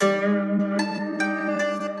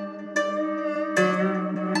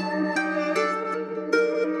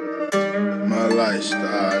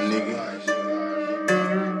Lifestyle, nigga.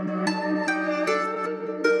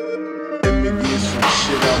 Let me get some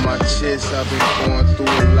shit on my chest. I've been going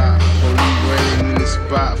through a lot. Police running in the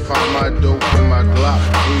spot. Found my dope and my Glock.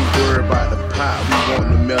 We ain't worried about the pot. We want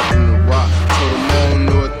the melt in the rock. Told them I don't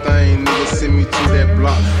know a thing. Nigga send me to that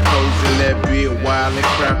block. Hoes in that bed wild and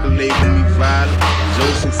cracker label me violent.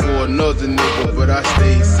 Joseph for another nigga, but I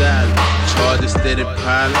stayed silent. Charge a steady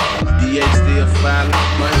pilot, DA still filing.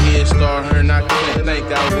 My head start hurting, I couldn't think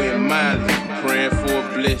I went mileage. Praying for a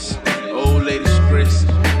bliss, old lady stress.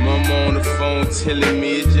 Mama on the phone telling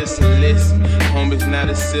me it's just a lesson. Homies not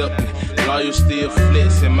accepting, lawyers still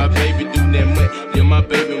flexing. My baby do that much, yeah, my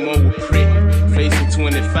baby mom was pregnant. Facing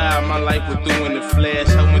 25, my life was through in the flash.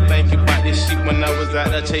 I been thinking about this shit when I was out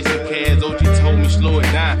there chasing cash. OG told me slow it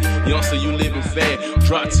down, youngster you living fast.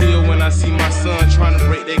 Drop tear when I see my son trying to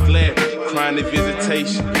break that glass. Crying the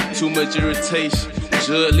visitation, too much irritation.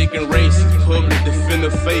 Judge licking racist, public defender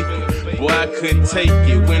faking. Boy, I couldn't take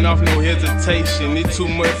it, went off no hesitation. It's too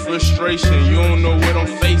much frustration, you don't know what I'm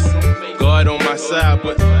facing. God on my side,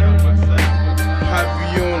 but I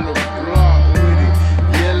be on the block with it.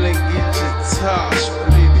 Yelling, get your top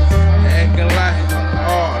split it. Acting like an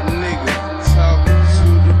art nigga. Talking to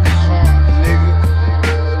the car, nigga.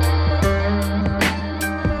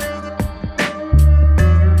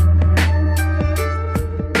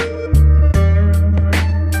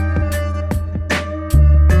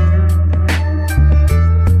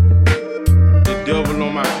 The devil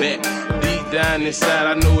on my back. Deep down inside,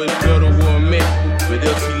 I know it's better where I'm at. But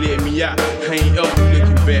if he let me out, I ain't ever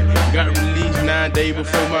looking back. Got released 9 days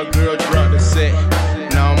before my girl dropped the set.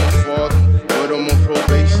 Now I'm a father, but I'm on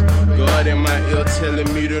probation. God in my ear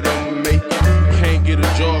telling me that I'ma make it. Can't get a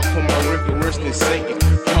job for my record, rest in Satan.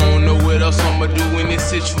 I don't know what else I'ma do in this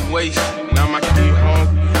situation. Now my kid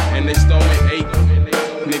hungry, and they stomach aching.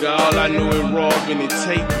 Nigga, all I know is robbing and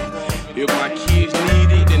taking. If my kids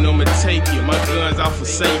need it, then I'ma take it. My gun's out for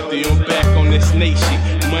safety, I'm back on that snake shit.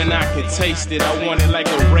 Money, I can taste it, I want it like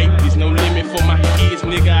a rapist. No limit for my kids,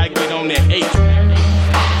 nigga, I get on that H.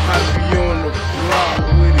 I be on the block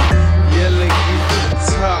with it, yelling, get your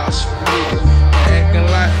top split it. Acting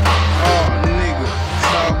like an nigga,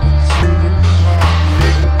 talking to the car,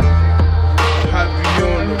 nigga. I be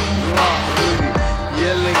on the block with it,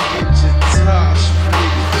 yelling, get your top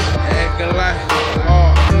split it. Acting like an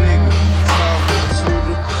nigga, talking to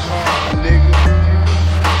the car, nigga.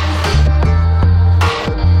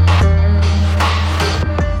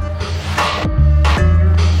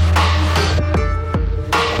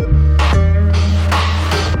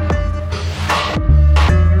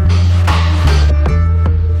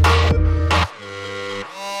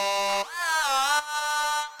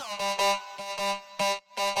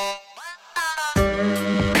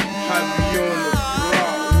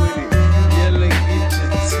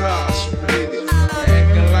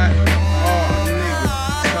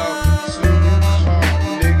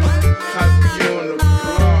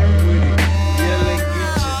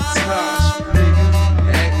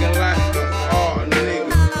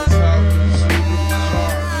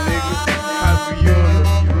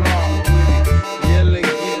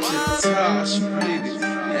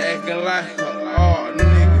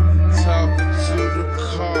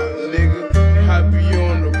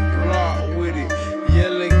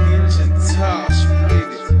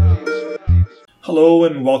 Hello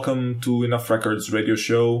and welcome to Enough Records radio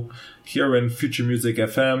show. Here in Future Music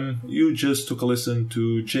FM, you just took a listen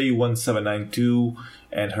to J1792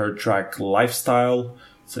 and her track Lifestyle.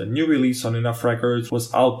 It's a new release on Enough Records,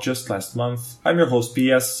 was out just last month. I'm your host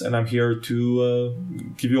PS and I'm here to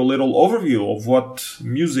give you a little overview of what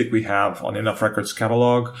music we have on Enough Records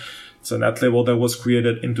catalog. It's a net label that was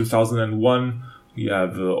created in 2001. We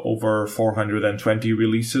have over 420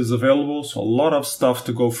 releases available, so a lot of stuff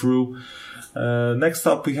to go through. Next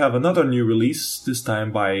up, we have another new release, this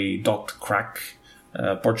time by Dot Crack,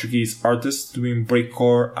 a Portuguese artist doing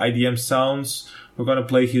breakcore IDM sounds. We're gonna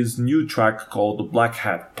play his new track called Black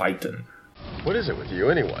Hat Python. What is it with you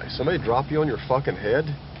anyway? Somebody drop you on your fucking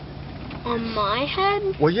head? On my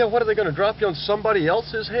head? Well, yeah, what, are they gonna drop you on somebody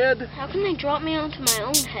else's head? How can they drop me onto my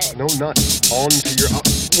own head? No, not onto your...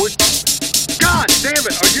 what? God damn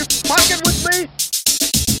it, are you fucking with me?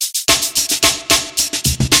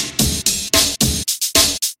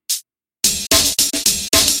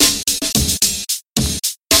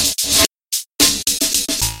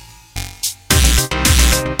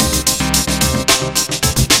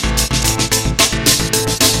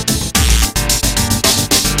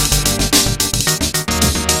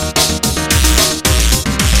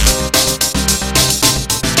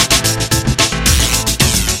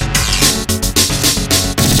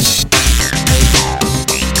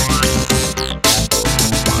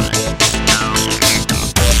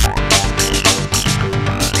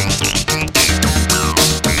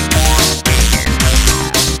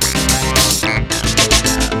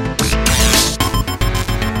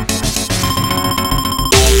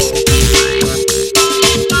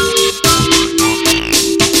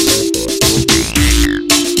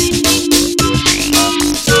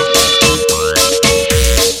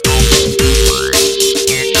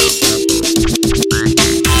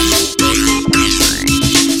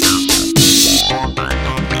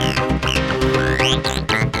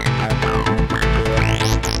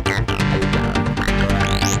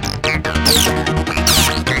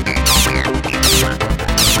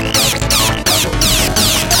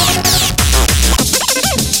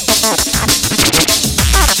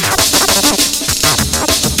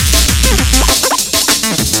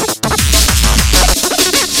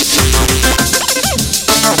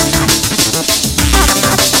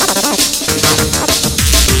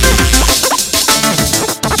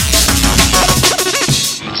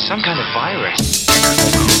 some kind of virus.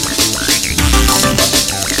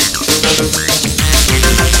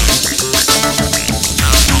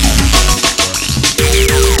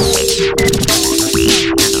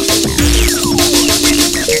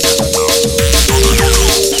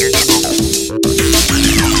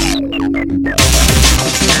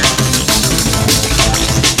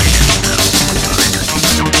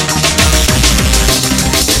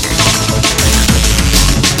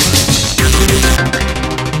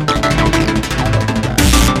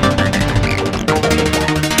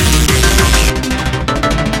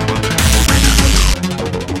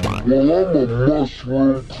 Well, I'm a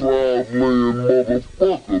mushroom cloud laying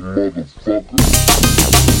motherfucker.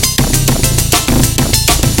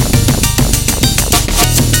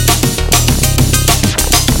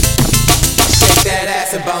 Shake that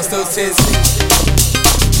ass and bounce those tits.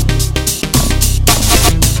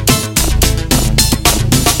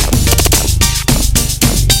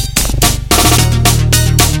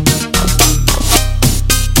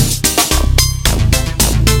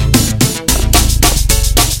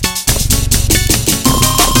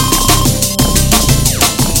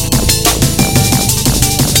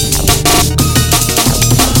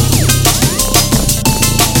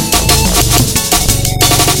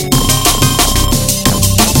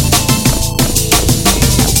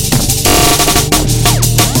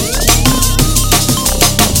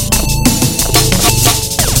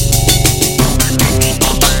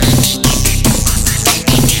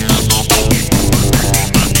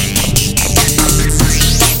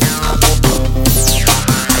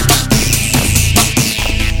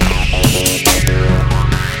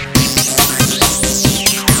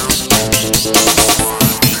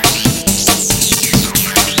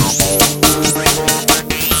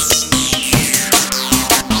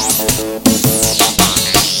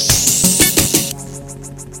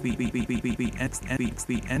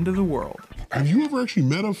 The end of the world. Have you ever actually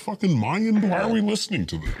met a fucking Mayan? Why are we listening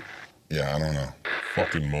to this? Yeah, I don't know.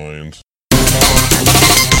 Fucking Mayans.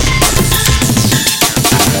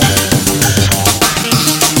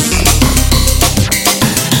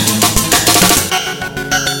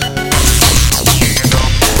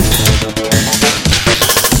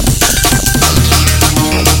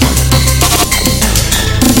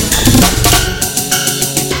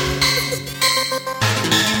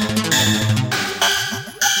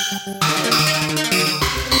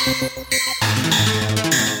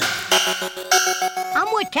 I'm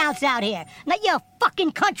what counts out here, not your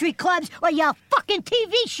fucking country clubs or your fucking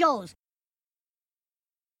TV shows.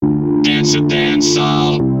 Dance a dance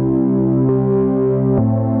all.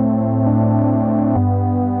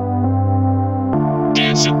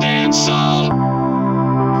 Dance a dance all.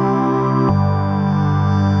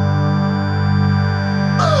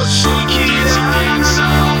 Oh, shake it, dance a dance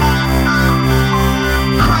all.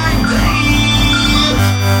 Crying the heat.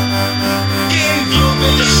 Give your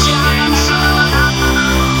bit a shot.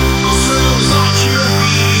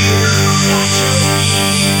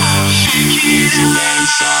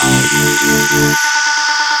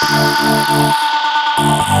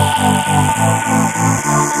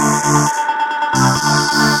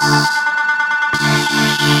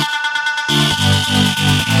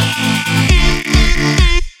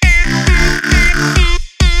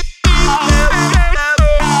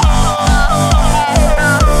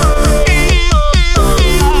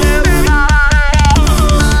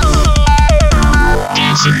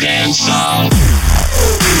 Dance a dance all.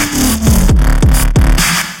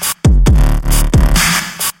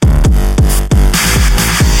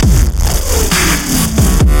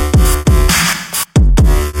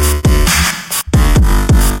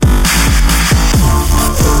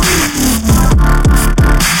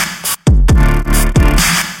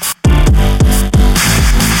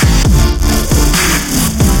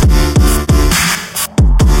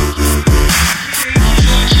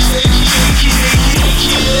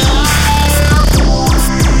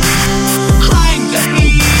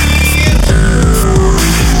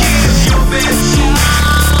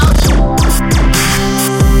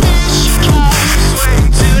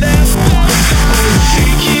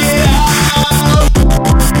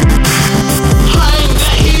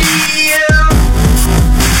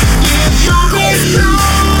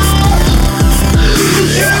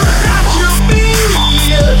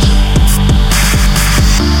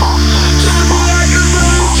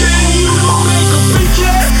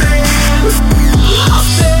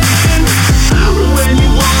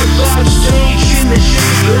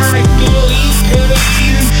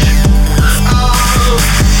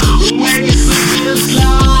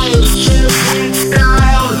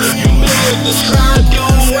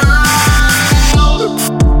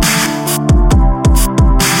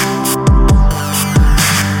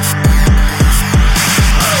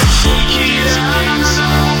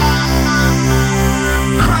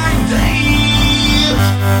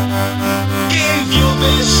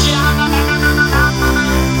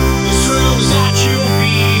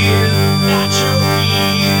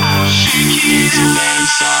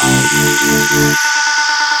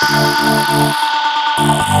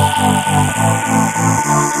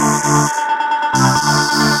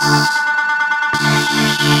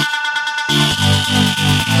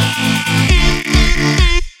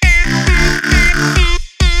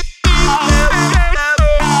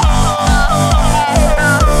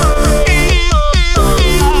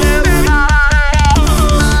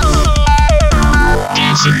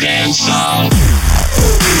 dancehall.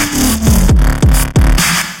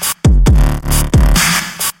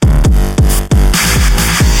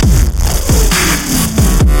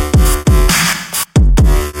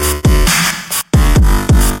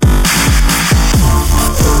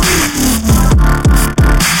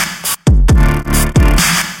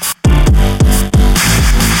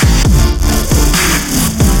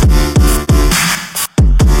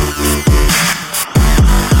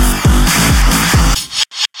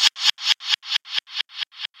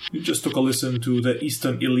 You just took a listen to the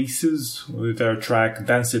Eastern Elises with their track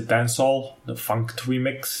Dance It Dancehall. The Funked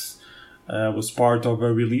remix was part of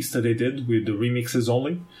a release that they did with the remixes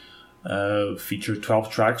only. Featured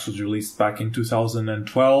 12 tracks, was released back in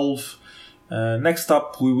 2012. Next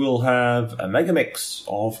up, we will have a mega mix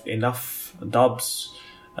of Enough Dubs,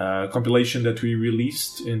 compilation that we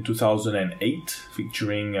released in 2008,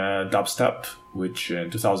 featuring dubstep, which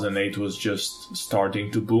in 2008 was just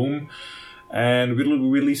starting to boom. And we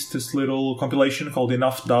released this little compilation called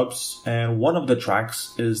Enough Dubs, and one of the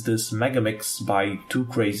tracks is this mega mix by Too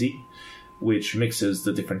Crazy, which mixes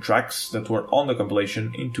the different tracks that were on the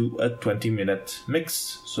compilation into a 20-minute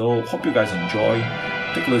mix. So hope you guys enjoy.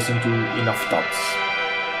 Take a listen to Enough Dubs.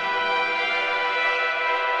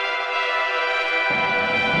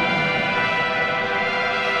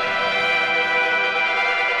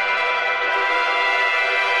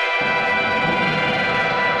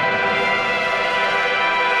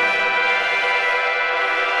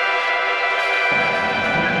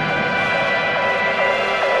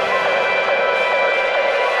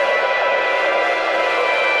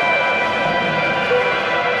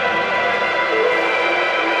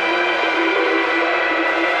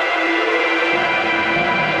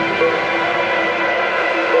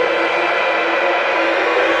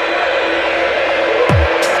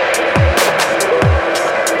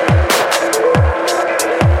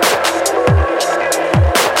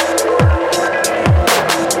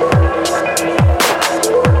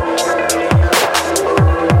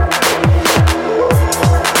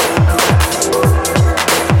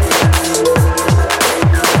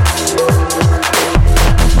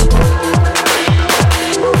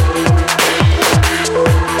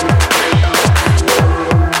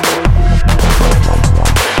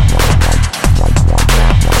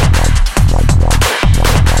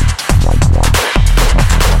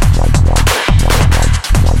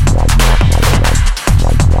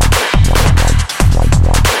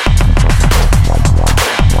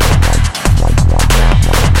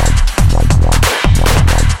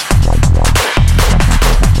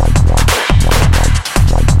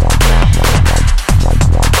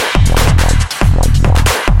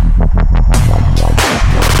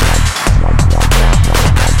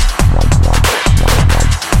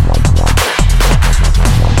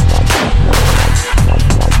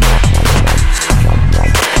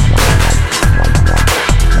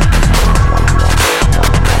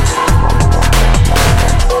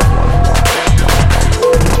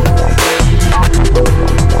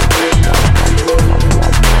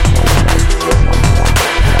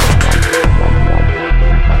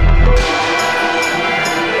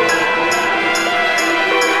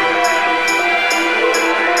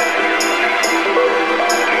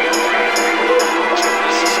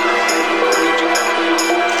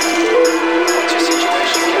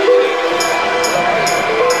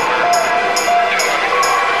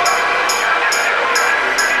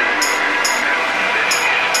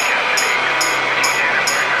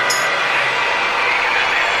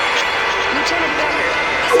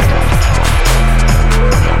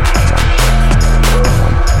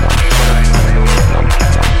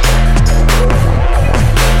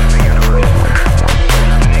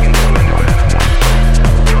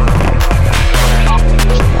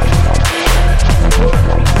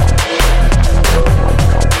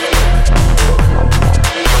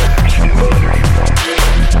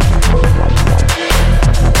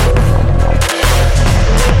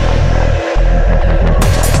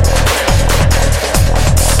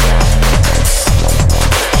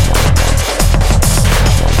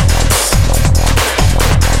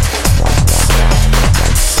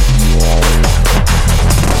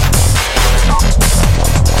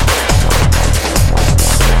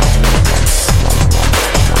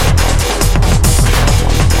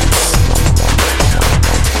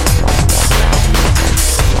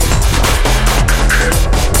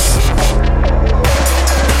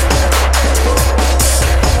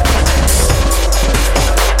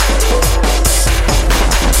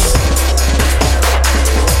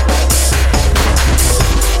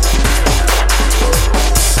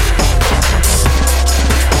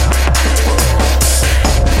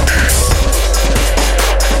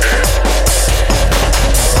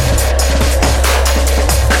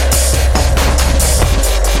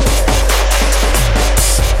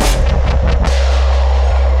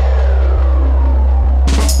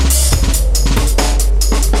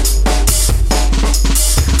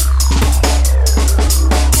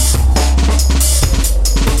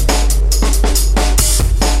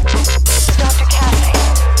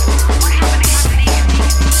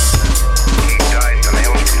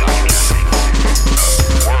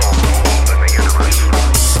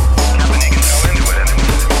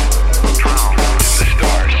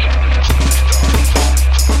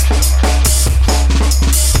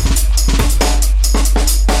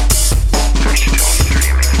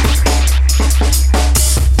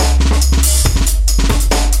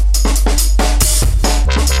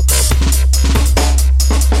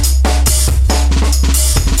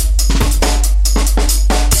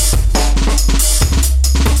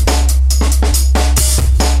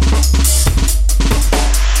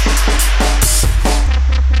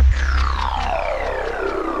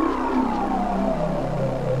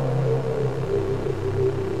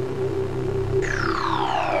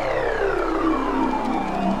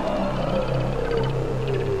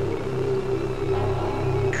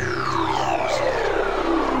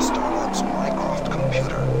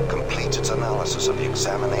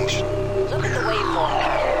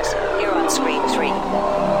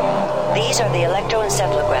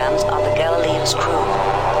 encephalograms on the Galileo's crew.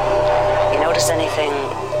 You notice anything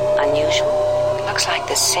unusual? Looks like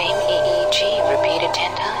the same EEG repeated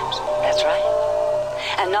 10 times. That's right.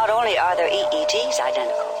 And not only are their EEGs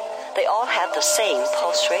identical, they all have the same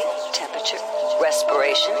pulse rate, temperature,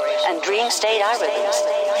 respiration, and dream state eye rhythms.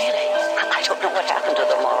 Really? I don't know what happened to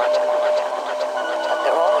them all, but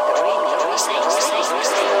they're all dreaming the same.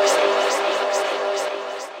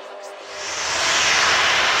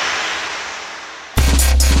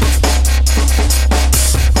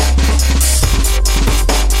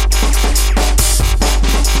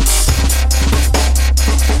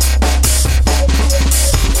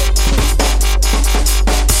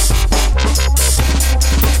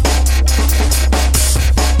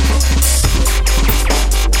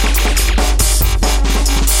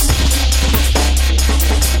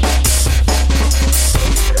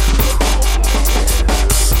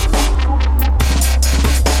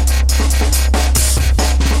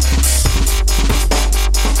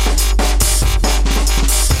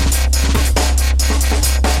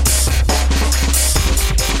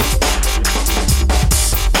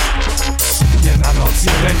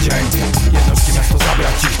 Jednostki miasto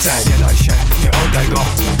zabrać ci chce. Nie daj się, nie oddaj go.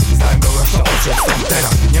 Znałem go już, to odszedł stąd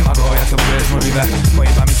teraz. Nie ma go, jak to było jest możliwe. W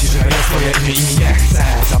mojej pamięci żywe jest twoje imię i mi nie chcę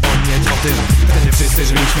zapomnieć o tym. Wtedy wszyscy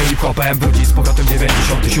żyliśmy hip-hopem. Wrócić z powrotem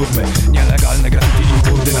 97. Nielegalne graffiti i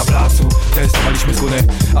burdy na placu. Testowaliśmy skuny,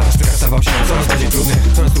 a nasz przekaz stawał się coraz bardziej trudny.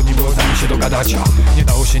 Coraz trudniej było z nami się dogadać, a nie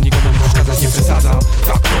dało się nikomu nie przeszkadzać, nie przesadzam.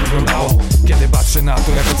 Tak to wyglądało, kiedy patrzę na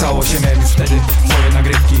to jako całość. Miałem już wtedy swoje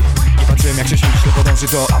nagrywki i patrzyłem jak się śmieszle podąży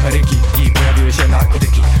do Ameryki. I pojawiły się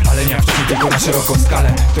narkotyki, ale nie wcześniej, tylko na szeroką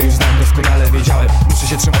skalę. To już znałem doskonale, wiedziałem, muszę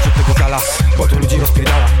się trzymać od tego dala, bo to ludzi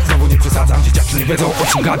rozpierdala. Znowu nie przesadzam, dzieciaki nie wiedzą o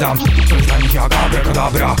czym gadam. To jest dla nich jak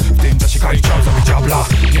abracadabra. W tym czasie kaliczał za diabla.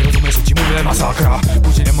 Nie rozumiesz, co ci mówię, masakra.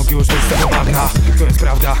 Później nie mógł już wyjść z tego bagna. To jest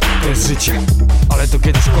prawda, to jest życie, ale to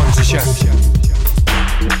kiedyś kończy się.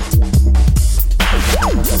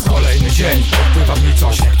 Kolejny dzień, odpływa w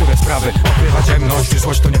nicość. Niektóre sprawy odpływa ciemność.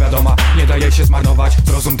 Przyszłość to niewiadoma, nie daje się zmarnować.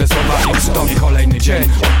 Zrozum te słowa i przytomnie. Kolejny dzień,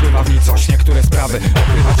 odpływa w nicość. Niektóre sprawy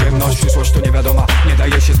odpływa ciemność. Przyszłość to niewiadoma, nie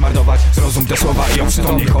daje się zmarnować. Zrozum te słowa i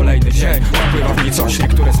przytomnie. Kolejny dzień, odpływa w nicość.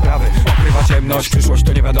 Niektóre sprawy odpływa ciemność. Przyszłość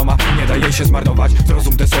to niewiadoma, nie daje się zmarnować.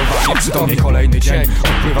 Zrozum te słowa i przytomnie. Kolejny dzień,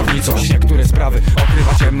 odpływa w nicość. Niektóre sprawy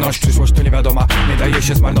odpływa ciemność. Przyszłość to niewiadoma, nie daje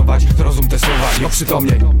się zmarnować. Zrozum te słowa i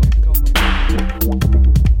przytomnie.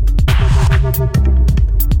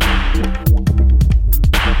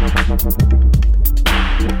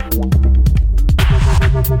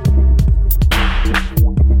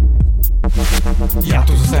 Ja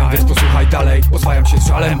tu zostałem, więc posłuchaj dalej. Oswajam się z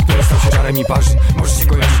żalem, który stał się żarem i parzy. Możesz się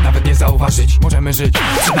kojarzyć, nawet nie zauważyć. Możemy żyć,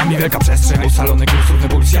 przed nami wielka przestrzeń. Ustalony kurs, równy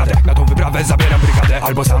puls, jadę. Na tą wyprawę zabieram brygadę,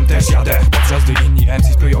 albo sam też jadę. Podczas gdy inni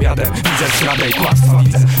MC splują jadę. Widzę zdradę i kłamstwa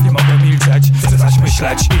widzę. Nie mogę milczeć, chcę zaś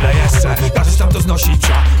myśleć. Ile jeszcze? Każesz tam to znosić.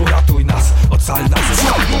 Uratuj nas, ocal nas.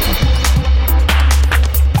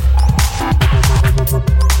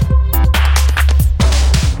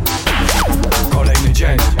 Kolejny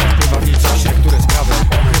dzień, odpływa w nicość. Niektóre sprawy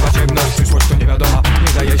odkrywa ciemność. Przyszłość to niewiadoma,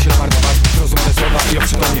 nie daje się zmarnować. Zrozum te słowa i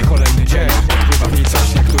oprzytomnie. Kolejny dzień, odpływa w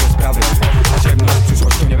nicość. Niektóre sprawy odkrywa ciemność.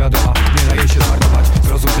 Przyszłość to niewiadoma, nie daje się zmarnować.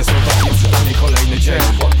 Zrozum te słowa i oprzytomnie. Kolejny dzień,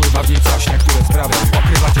 odpływa w nicość. Niektóre sprawy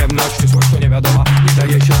odkrywa ciemność. Przyszłość to niewiadoma, nie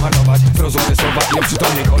daje się zmarnować. Zrozum te słowa i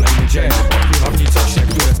oprzytomnie. Kolejny dzień, odpływa w nicość.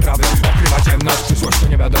 Niektóre sprawy odkrywa ciemność. Przyszłość to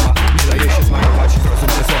niewiadoma, nie daje się zmarnować.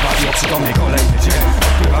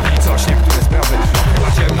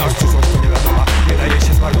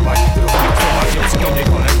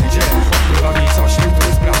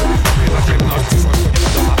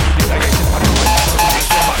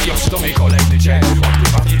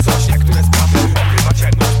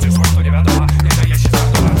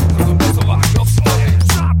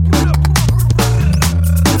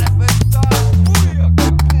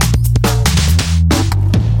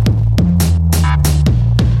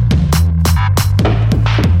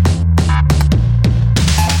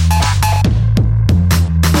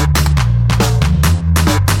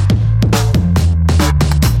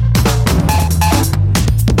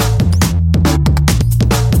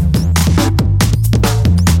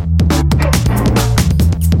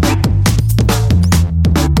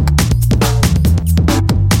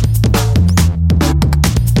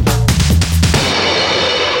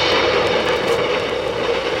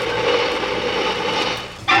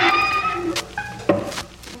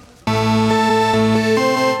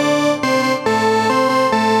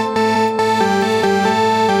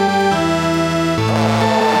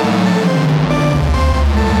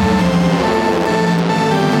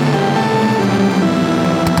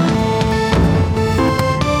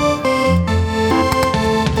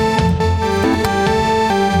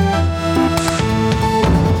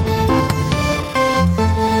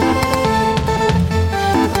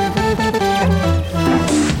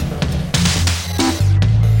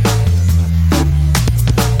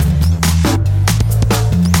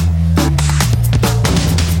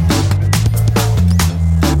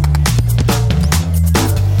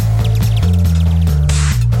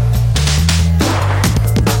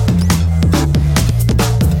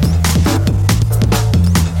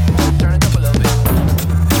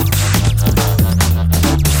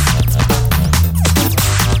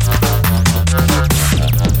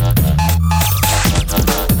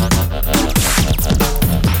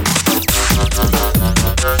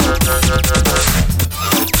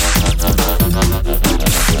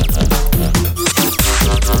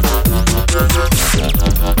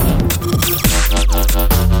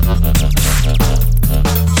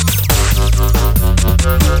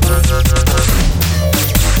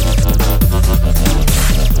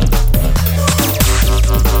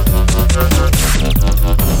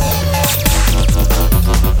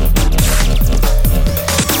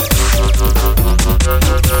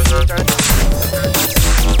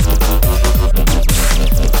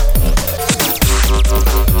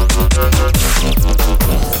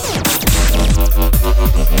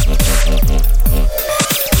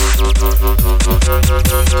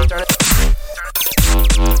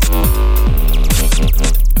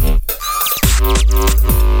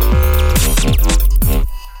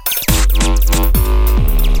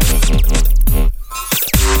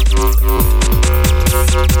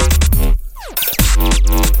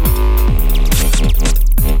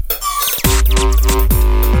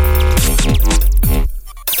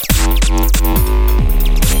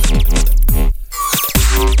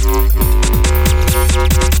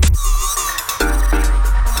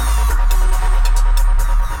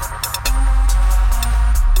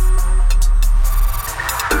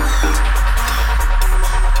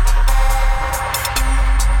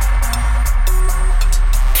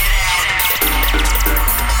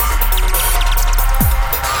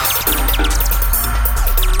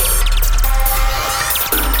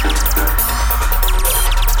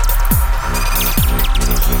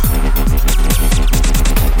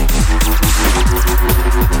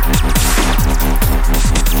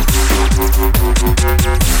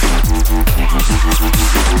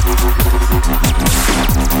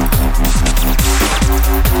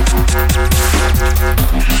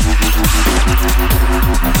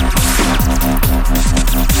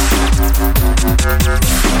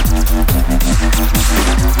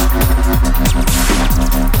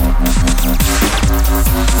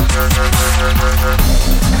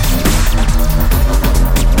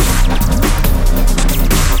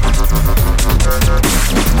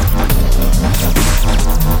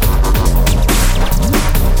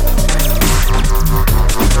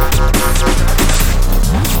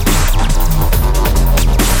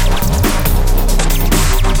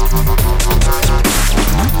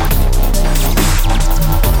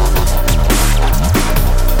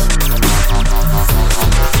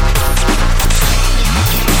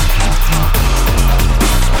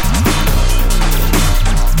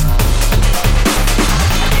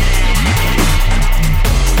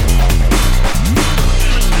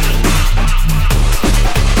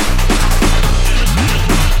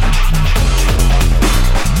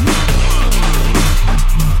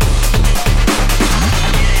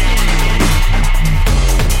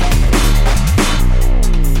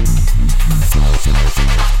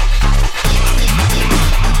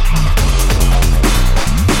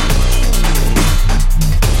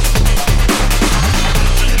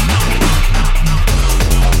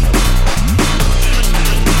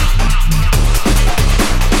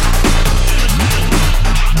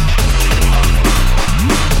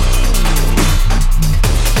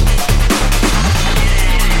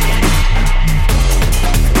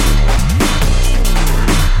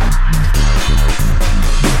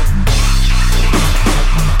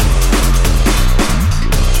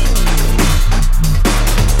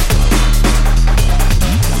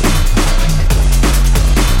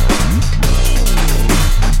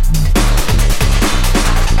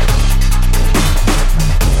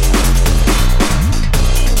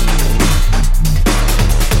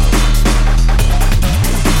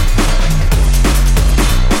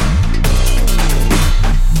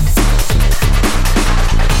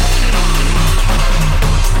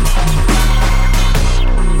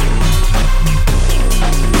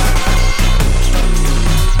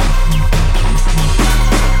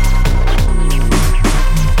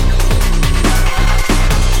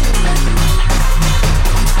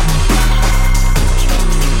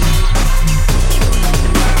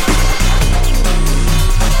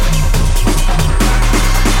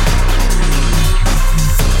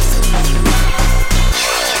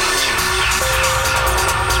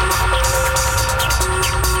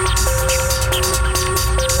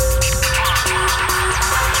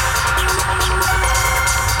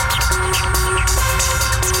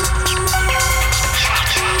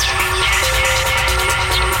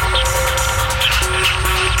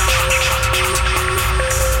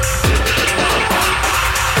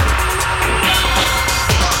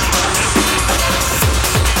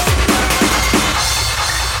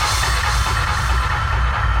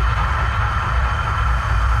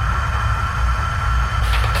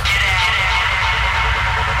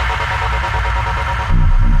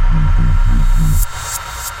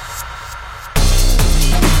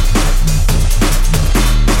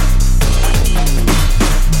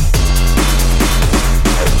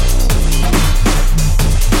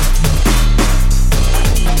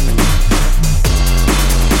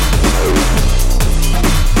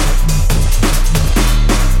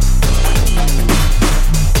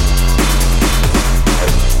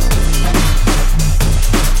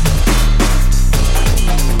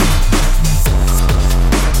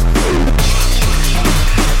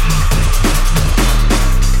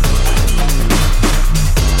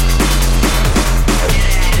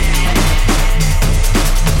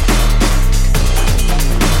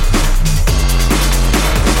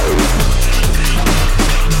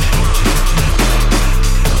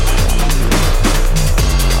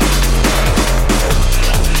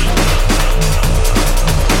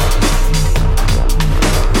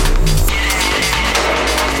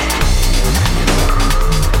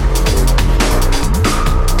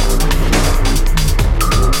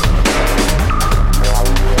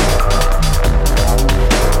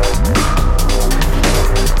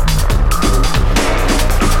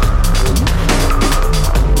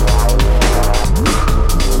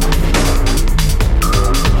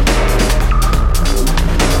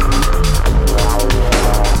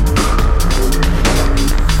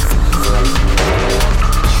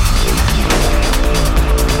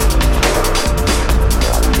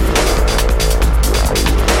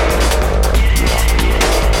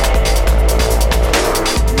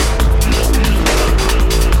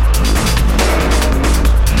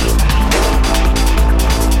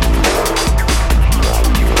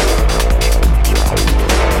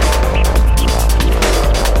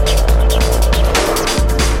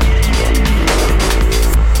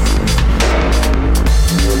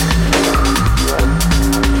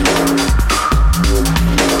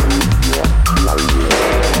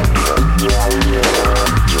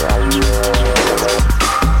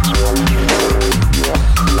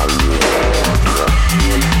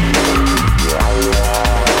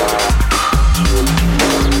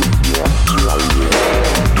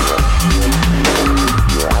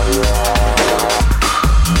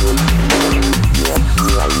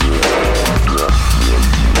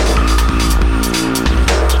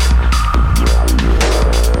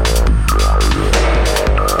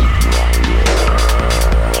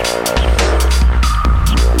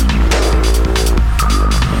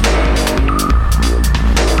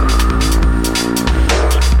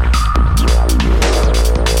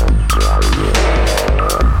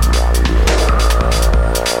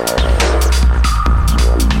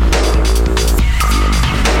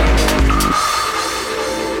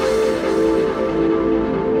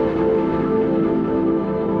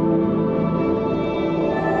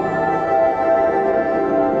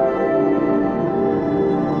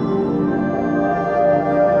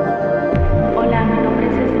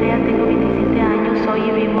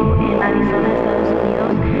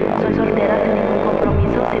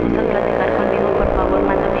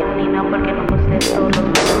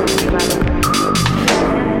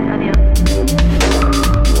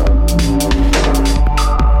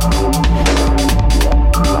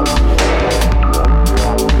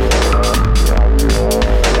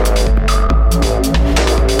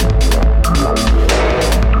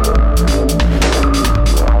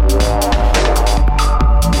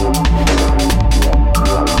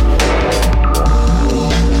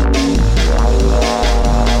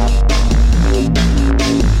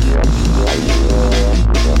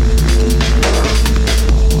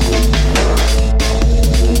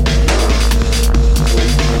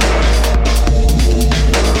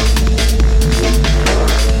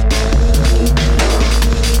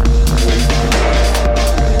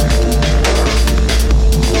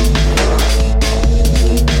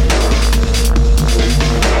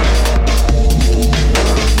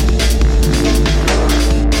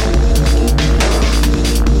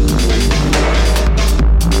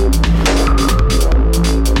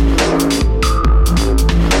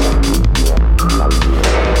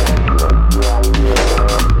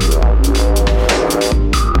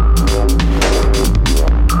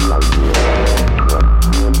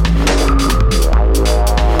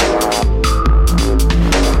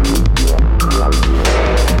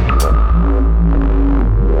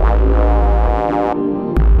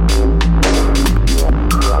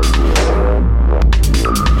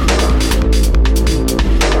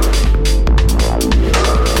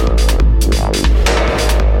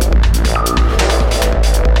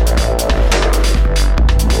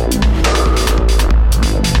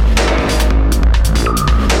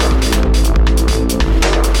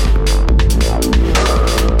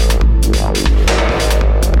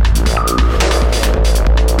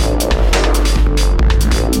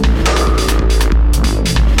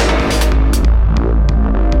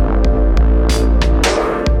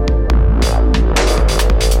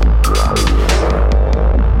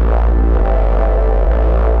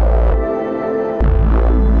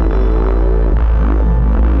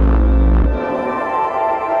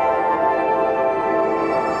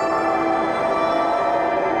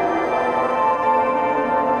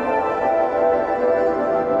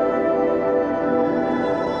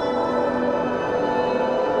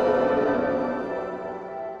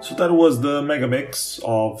 So that was the mega mix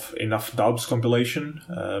of Enough Dubs compilation,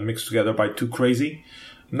 mixed together by Too Crazy.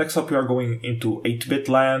 Next up we are going into 8-bit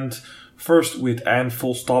land, first with Ann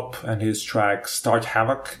Full Stop and his track Start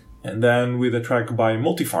Havoc, and then with a track by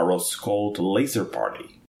Multifaros called Laser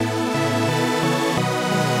Party.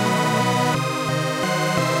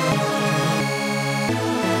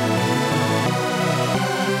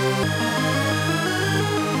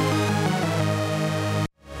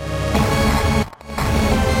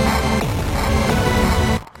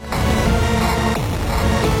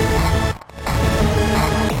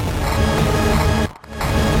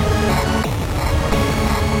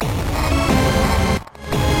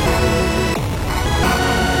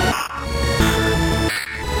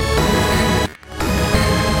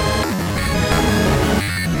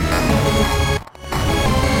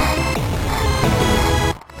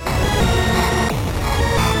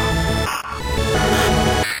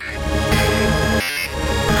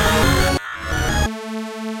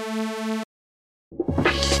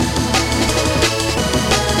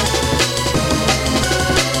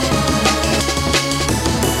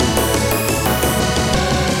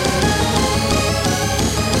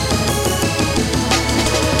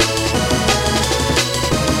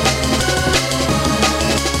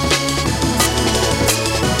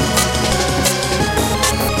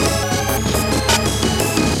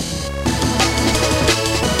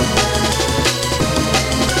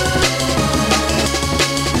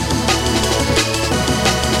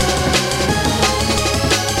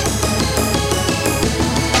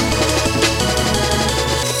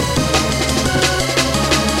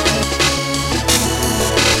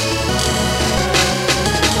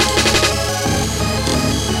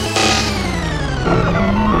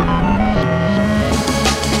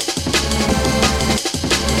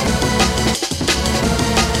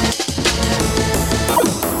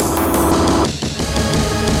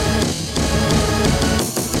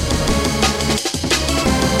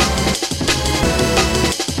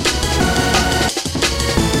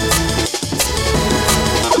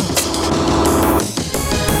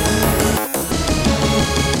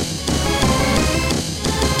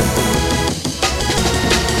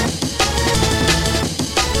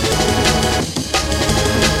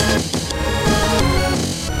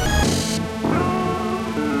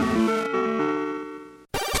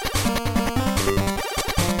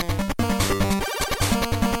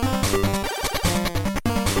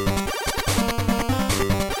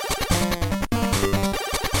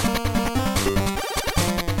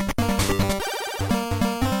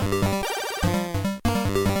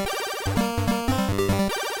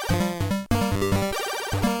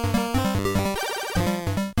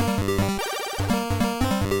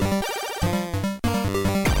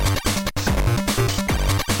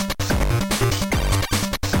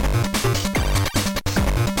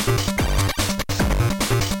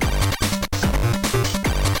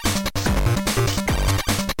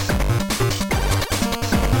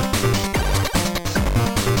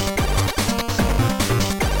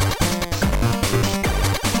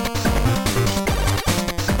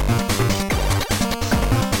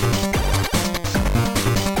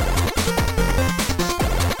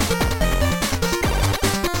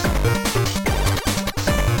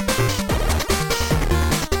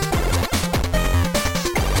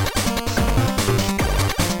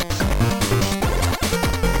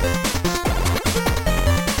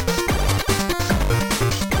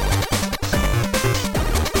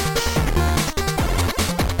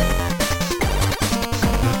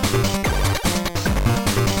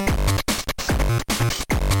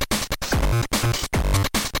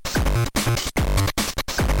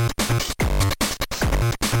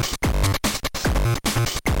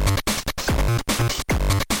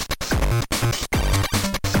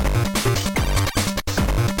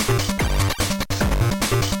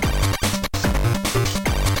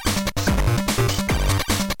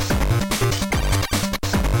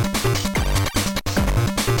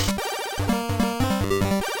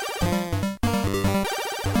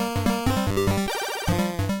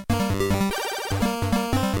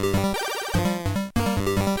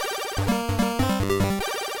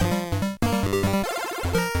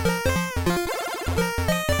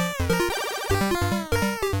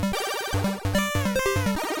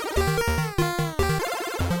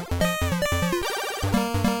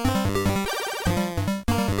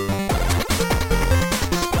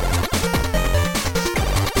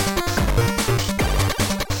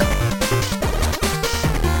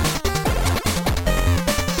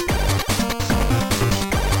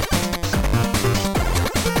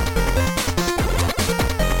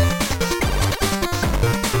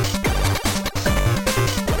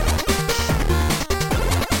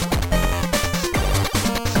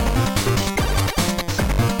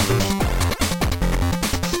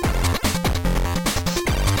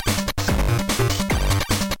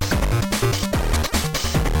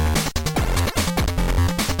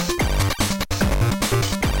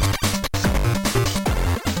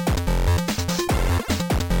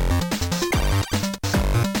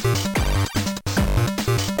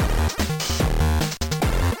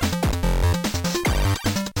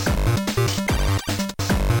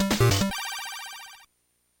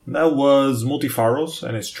 That was Multifaros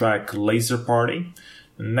and his track Laser Party.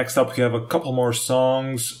 Next up, we have a couple more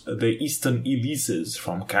songs. The Easton Elises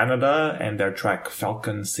from Canada and their track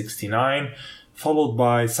Falcon 69, followed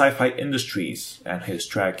by Sci-Fi Industries and his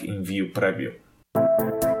track Envio Previo.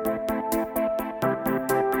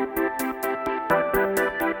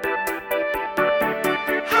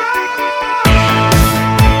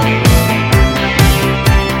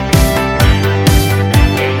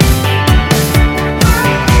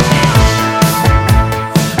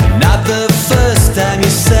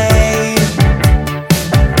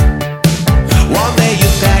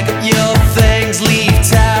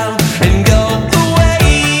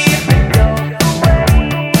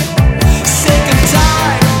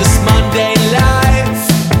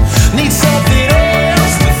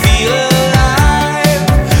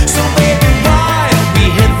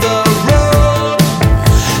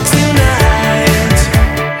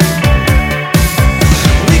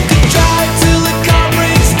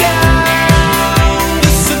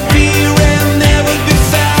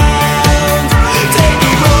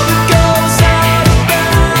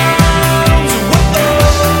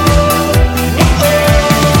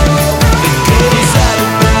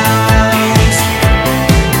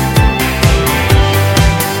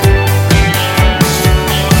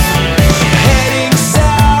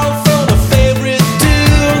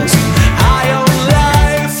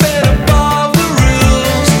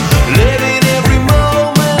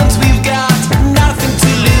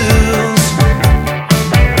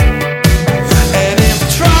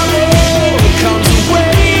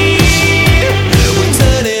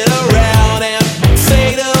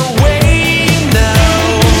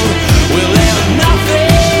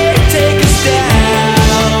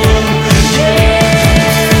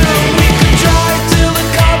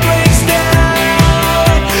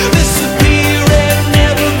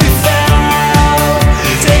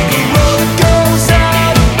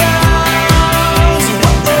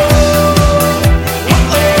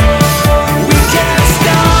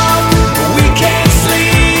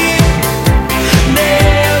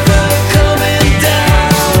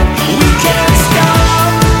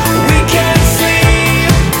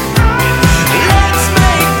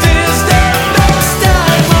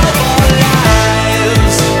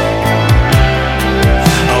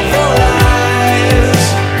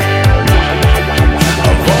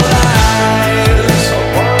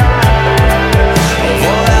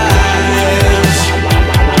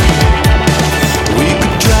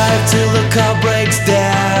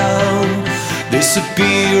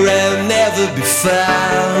 Disappear and never be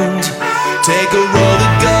found. Take a road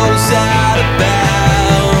that goes out of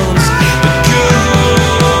bounds. That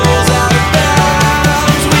goes out of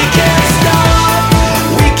bounds. We can't stop,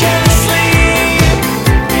 we can't sleep.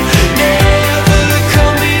 Never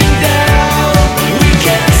coming down. We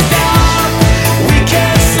can't stop, we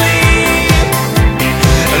can't sleep.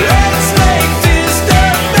 Let's make this the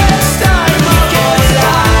best time of our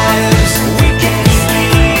lives. We can't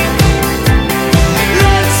sleep.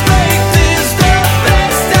 Let's make this the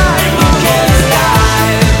best time of our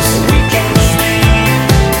lives. We can't sleep.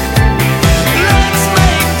 Let's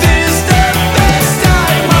make this the best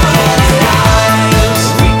time of our lives.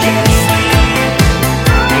 We can't sleep.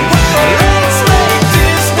 Let's make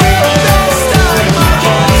this the best time of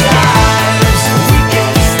our lives. We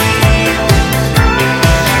can't sleep.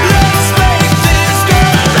 Let's make this the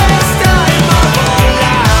best time of our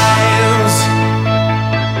lives.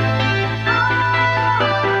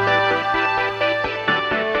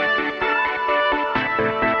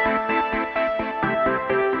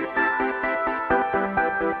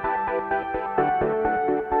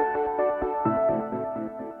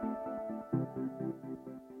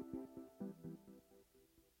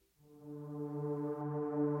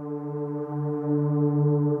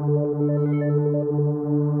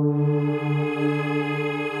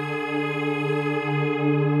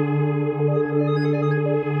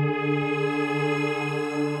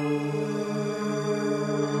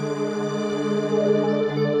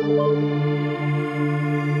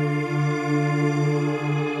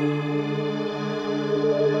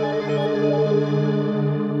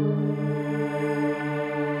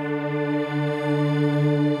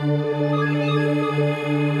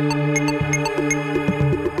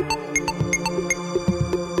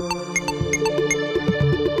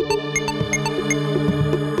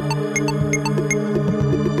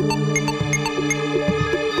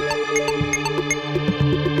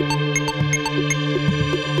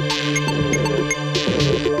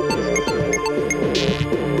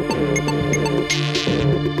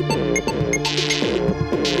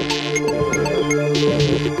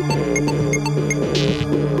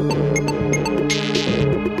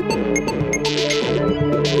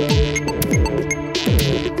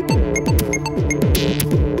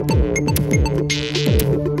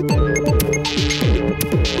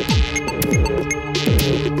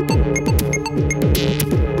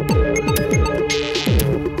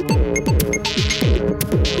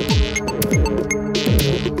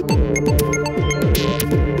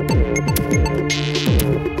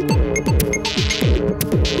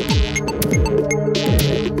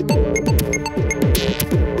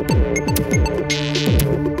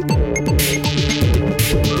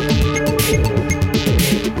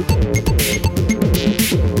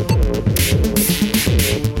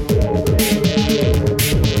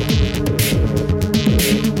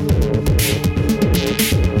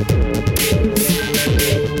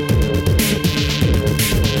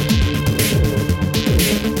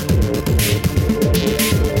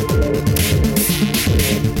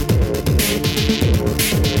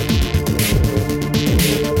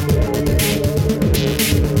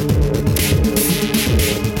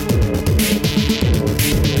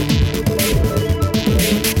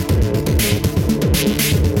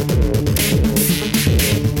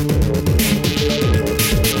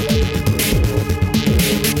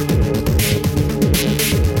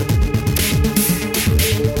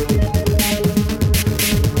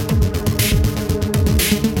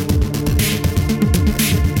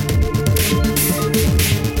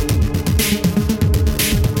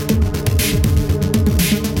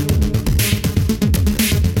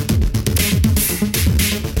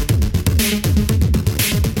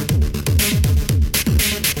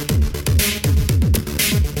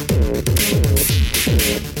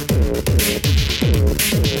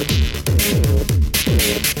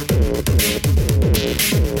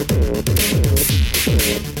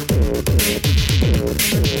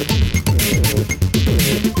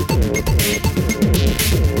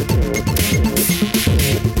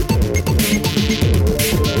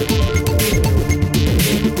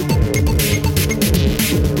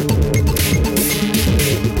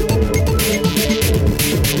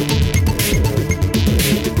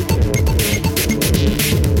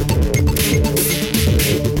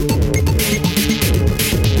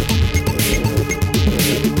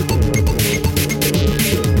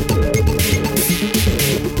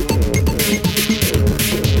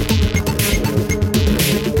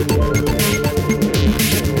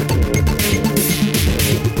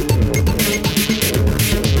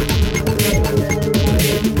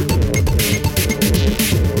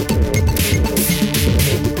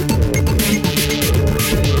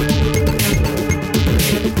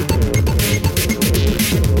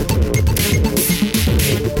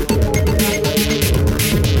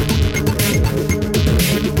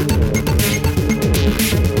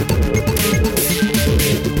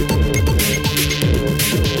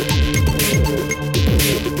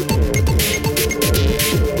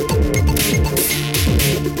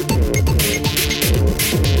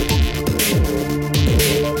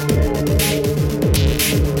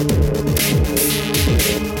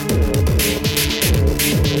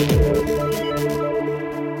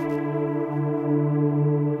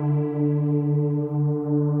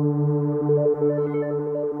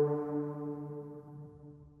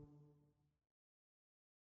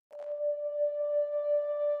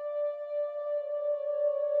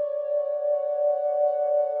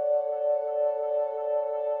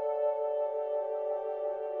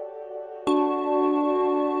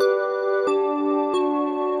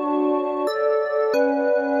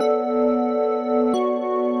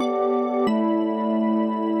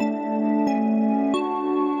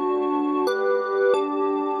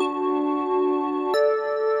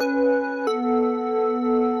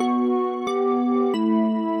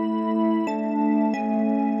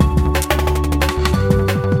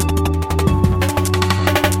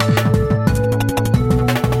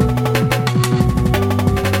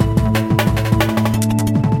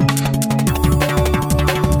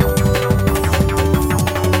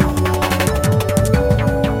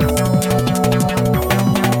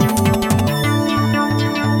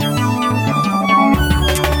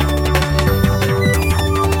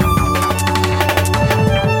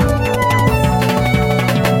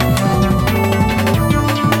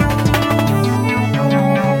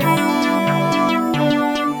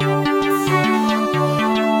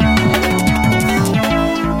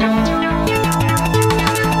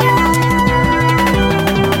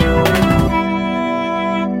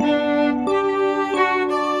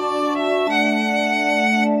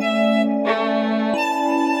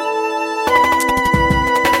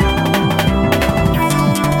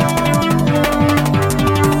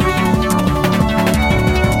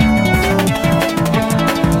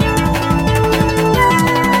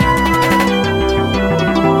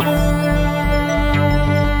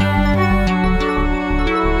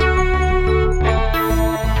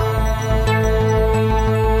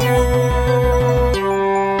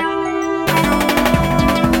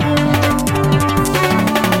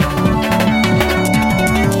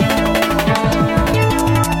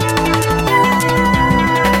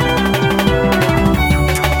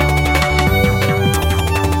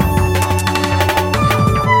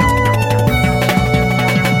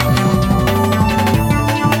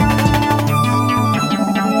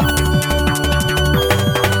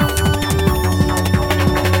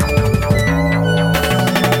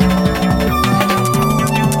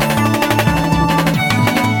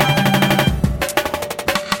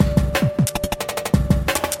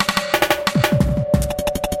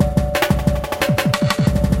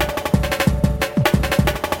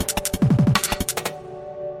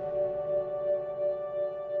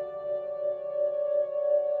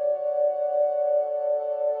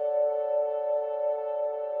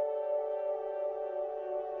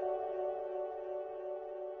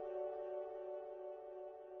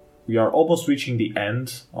 we are almost reaching the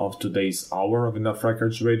end of today's hour of Enough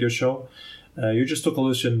Records radio show. You just took a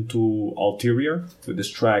listen to Ulterior with this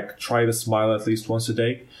track Try to Smile at Least Once a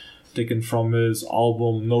Day, taken from his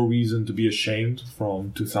album No Reason to Be Ashamed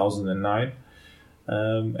from 2009.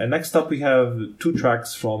 And next up we have 2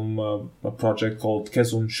 tracks from a project called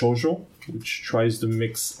Kezun Shoujo, which tries to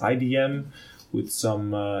mix IDM with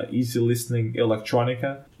some easy listening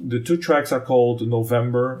electronica. The 2 tracks are called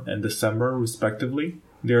November and December respectively.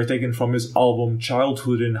 They are taken from his album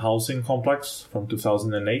Childhood in Housing Complex from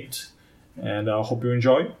 2008. And I hope you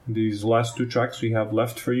enjoy these last 2 tracks we have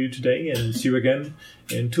left for you today, and see you again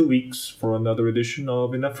in 2 weeks for another edition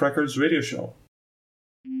of Enough Records radio show.